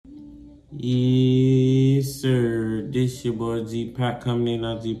Yes, sir. This your boy G Pack coming in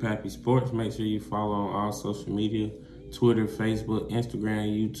on G Pappy Sports. Make sure you follow on all social media: Twitter, Facebook, Instagram,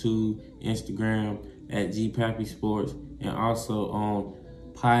 YouTube, Instagram at G Pappy Sports, and also on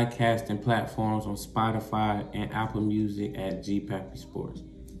podcasting platforms on Spotify and Apple Music at G Pappy Sports.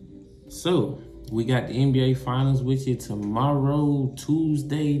 So we got the NBA Finals with you tomorrow,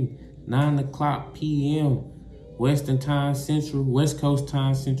 Tuesday, 9 o'clock p.m. Western Time Central, West Coast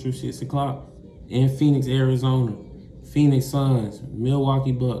Time Central, 6 o'clock in Phoenix, Arizona. Phoenix Suns,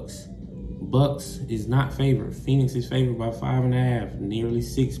 Milwaukee Bucks. Bucks is not favored. Phoenix is favored by 5.5, nearly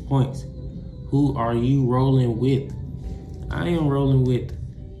 6 points. Who are you rolling with? I am rolling with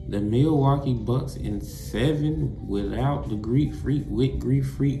the Milwaukee Bucks in 7 without the Greek Freak, with Greek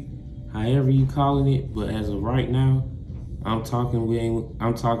Freak, however you calling it. But as of right now, I'm talking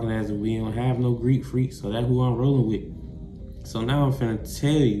as if we don't have no Greek Freak, so that's who I'm rolling with. So now I'm finna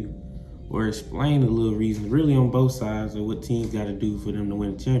tell you or explain a little reason, really on both sides of what teams got to do for them to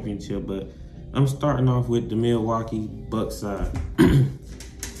win the championship. But I'm starting off with the Milwaukee Bucks side.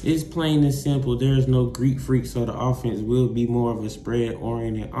 It's plain and simple. There's no Greek Freak, so the offense will be more of a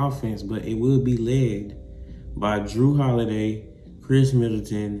spread-oriented offense, but it will be led by Jrue Holiday, Khris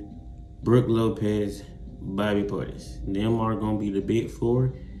Middleton, Brook Lopez, Bobby Portis. Them are going to be the big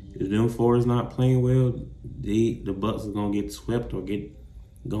four. If them four is not playing well, the Bucks are going to get swept or get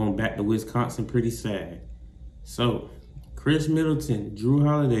going back to Wisconsin pretty sad. So, Khris Middleton, Jrue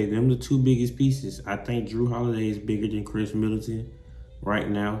Holiday, them the two biggest pieces. I think Jrue Holiday is bigger than Khris Middleton right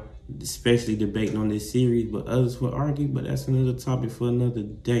now, especially debating on this series, but others will argue, but that's another topic for another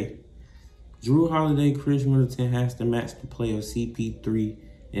day. Jrue Holiday, Khris Middleton has to match the play of CP3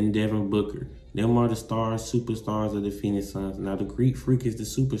 and Devin Booker. Them are the superstars of the Phoenix Suns. Now, the Greek Freak is the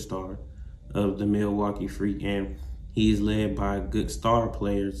superstar of the Milwaukee Freak, and he is led by good star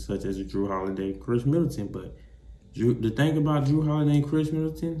players such as Jrue Holiday, Khris Middleton. But the thing about Jrue Holiday and Khris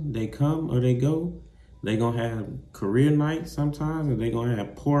Middleton, they come or they go. They're going to have career nights sometimes, and they're going to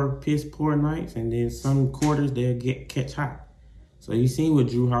have piss poor nights, and then some quarters they'll catch hot. So you seen what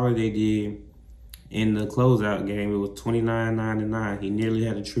Jrue Holiday did in the closeout game. It was 29, 9, and 9. He nearly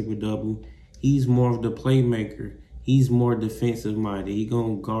had a triple-double. He's more of the playmaker. He's more defensive-minded. He's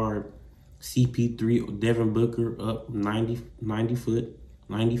going to guard CP3, Devin Booker up 90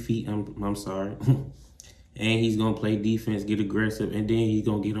 feet, I'm sorry. And he's going to play defense, get aggressive, and then he's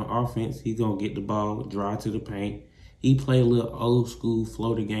going to get on offense. He's going to get the ball, drive to the paint. He play a little old-school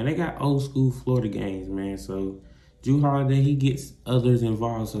floater game. They got old-school floater games, man. So Jrue Holiday, he gets others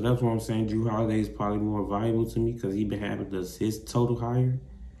involved. So that's what I'm saying. Jrue Holiday is probably more valuable to me because he been having the assist total higher.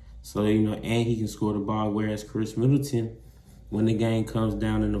 So, and he can score the ball, whereas Khris Middleton, when the game comes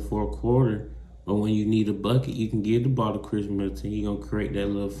down in the fourth quarter, or when you need a bucket, you can give the ball to Khris Middleton. He's going to create that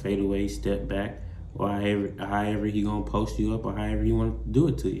little fadeaway step back, or however he going to post you up, or however he want to do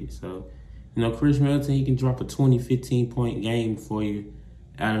it to you. So, Khris Middleton, he can drop a 20, 15-point game for you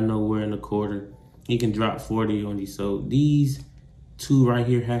out of nowhere in the quarter. He can drop 40 on you. So these two right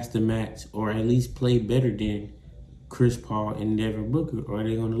here has to match, or at least play better than Chris Paul and Devin Booker, or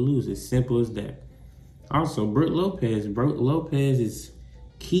they're going to lose. As simple as that. Also, Brook Lopez is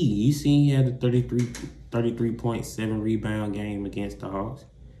key. You seen he had a 33.7 rebound game against the Hawks.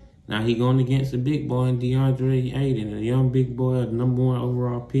 Now he going against a big boy in DeAndre Ayton, a young big boy, a number 1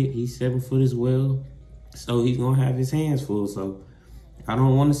 overall pick. He's 7 foot as well, so he's going to have his hands full. So I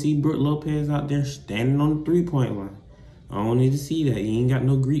don't want to see Brook Lopez out there standing on the 3-point line. I don't need to see that. You ain't got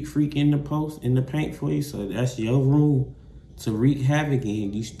no Greek Freak in the post, in the paint for you, so that's your room to wreak havoc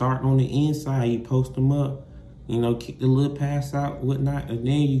in. You start on the inside, you post them up, kick the little pass out, whatnot, and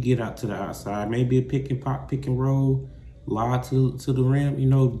then you get out to the outside. Maybe a pick and pop, pick and roll, lie to the rim,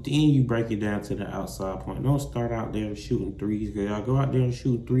 then you break it down to the outside point. Don't start out there shooting threes, because y'all go out there and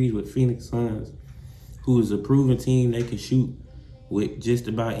shoot threes with Phoenix Suns, who is a proven team. They can shoot with just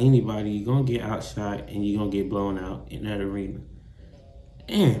about anybody. You're going to get outshot and you're going to get blown out in that arena.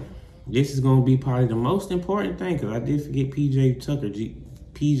 And this is going to be probably the most important thing, because I did forget PJ Tucker.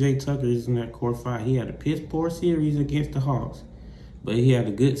 PJ Tucker is in that core 5. He had a piss poor series against the Hawks, but he had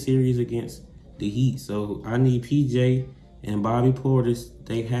a good series against the Heat. So I need PJ and Bobby Portis.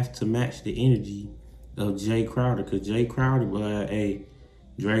 They have to match the energy of Jay Crowder, because Jay Crowder,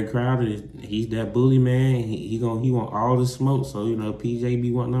 Dre Crowder, he's that bully man. He want all the smoke. So, PJ be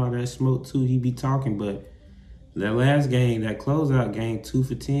wanting all that smoke too. He be talking, but that last game, that closeout game, 2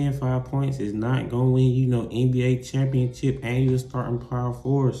 for 10, 5 points, is not going to win, NBA championship and you're starting power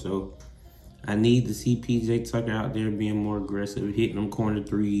forward. So I need to see PJ Tucker out there being more aggressive, hitting them corner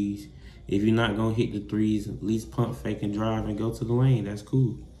threes. If you're not going to hit the threes, at least pump, fake, and drive and go to the lane. That's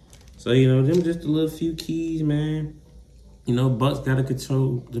cool. So, them just a little few keys, man. Bucks got to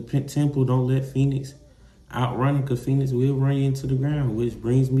control the tempo. Don't let Phoenix outrun them, because Phoenix will run you into the ground, which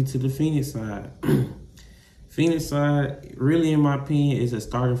brings me to the Phoenix side. Phoenix side, really, in my opinion, is a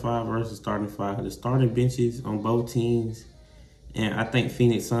starting five versus starting five. The starting benches on both teams. And I think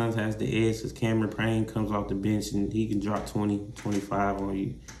Phoenix Suns has the edge because Cameron Payne comes off the bench and he can drop 20, 25 on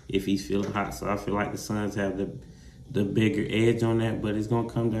you if he's feeling hot. So I feel like the Suns have the bigger edge on that, but it's going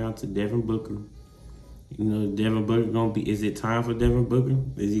to come down to Devin Booker. Devin Booker is it time for Devin Booker?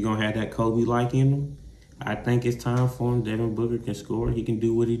 Is he going to have that Kobe-like in him? I think it's time for him. Devin Booker can score. He can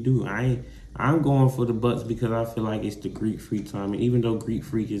do what he do. I'm going for the Bucks because I feel like it's the Greek Freak time. And even though Greek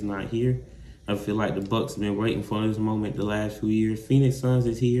Freak is not here, I feel like the Bucks have been waiting for this moment the last few years. Phoenix Suns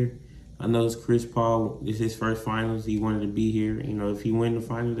is here. I know it's Chris Paul. It's his first finals. He wanted to be here. If he win the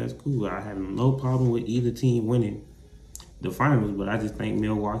finals, that's cool. I have no problem with either team winning the finals, but I just think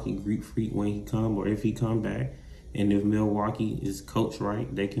Milwaukee Greek Freak when he come, or if he come back, and if Milwaukee is coached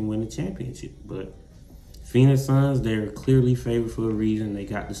right, they can win the championship. But Phoenix Suns, they're clearly favored for a reason. They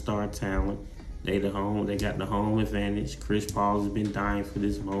got the star talent. They got the home advantage. Chris Paul has been dying for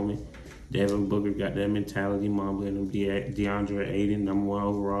this moment. Devin Booker got that mentality mumbling him. DeAndre Ayton, #1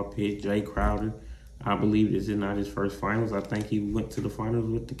 overall pick. Jay Crowder, I believe this is not his first finals. I think he went to the finals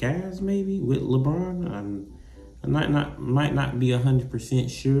with the Cavs, maybe, with LeBron. I might not be 100%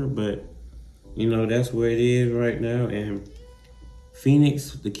 sure, but, that's where it is right now. And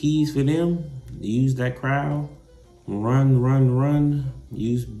Phoenix, the keys for them, use that crowd, run,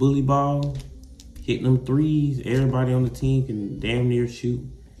 use bully ball, hit them threes. Everybody on the team can damn near shoot,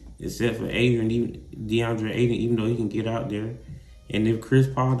 except for DeAndre Ayton, even though he can get out there. And if Chris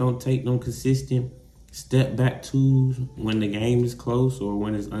Paul don't take them consistent step back twos when the game is close or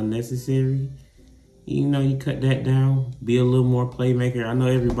when it's unnecessary, you cut that down, be a little more playmaker. I know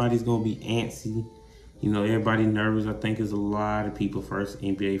everybody's going to be antsy. Everybody nervous. I think there's a lot of people first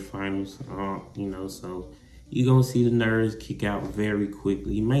NBA Finals, so you're going to see the nerves kick out very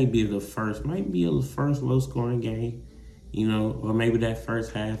quickly. It might be the first low-scoring game. Or maybe that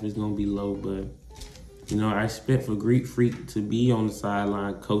first half is going to be low, but, I expect for Greek Freak to be on the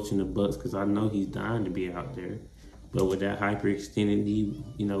sideline coaching the Bucks because I know he's dying to be out there. But with that hyperextended knee,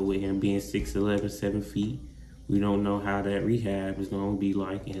 with him being 6'11", 7 feet, we don't know how that rehab is going to be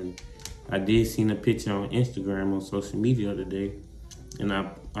like. And I did see a picture on Instagram on social media today, and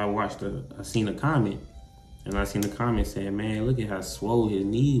I seen a comment, and I seen the comment saying, man, look at how swole his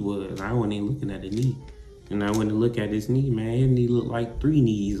knee was. And I wasn't even looking at the knee. And I went to look at his knee, man. His knee looked like 3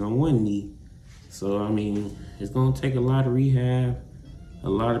 knees on one knee. So, it's going to take a lot of rehab, a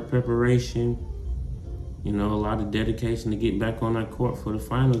lot of preparation, a lot of dedication to get back on that court for the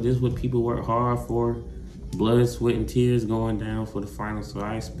finals. This is what people work hard for. Blood, sweat, and tears going down for the finals. So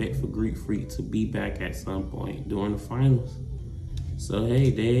I expect for Greek Freak to be back at some point during the finals. So,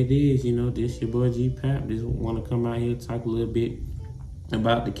 hey, there it is. This your boy G-Pap. Just want to come out here talk a little bit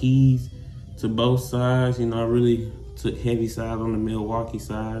about the keys to both sides. I really took heavy sides on the Milwaukee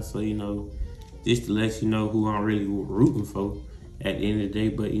side. So, just to let you know who I'm really rooting for at the end of the day.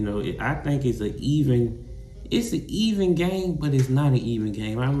 But, I think it's an even game, but it's not an even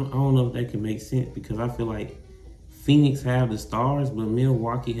game. I don't know if that can make sense because I feel like Phoenix have the stars, but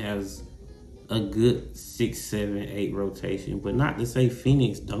Milwaukee has a good 6, 7, 8 rotation. But not to say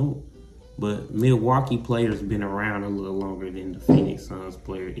Phoenix don't, but Milwaukee players been around a little longer than the Phoenix Suns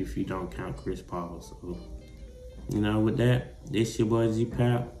player if you don't count Chris Paul. So, with that, this your boy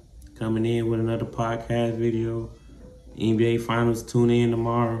G-Pap coming in with another podcast video. NBA Finals, tune in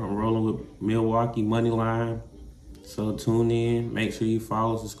tomorrow. I'm rolling with Milwaukee money line. So tune in. Make sure you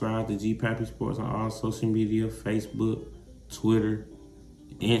follow, subscribe to G-Pappy Sports on all social media, Facebook, Twitter,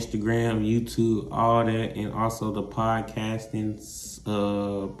 Instagram, YouTube, all that. And also the podcasting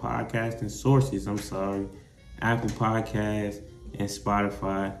sources, Apple Podcasts and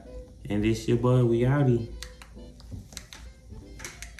Spotify. And this your boy, we outie.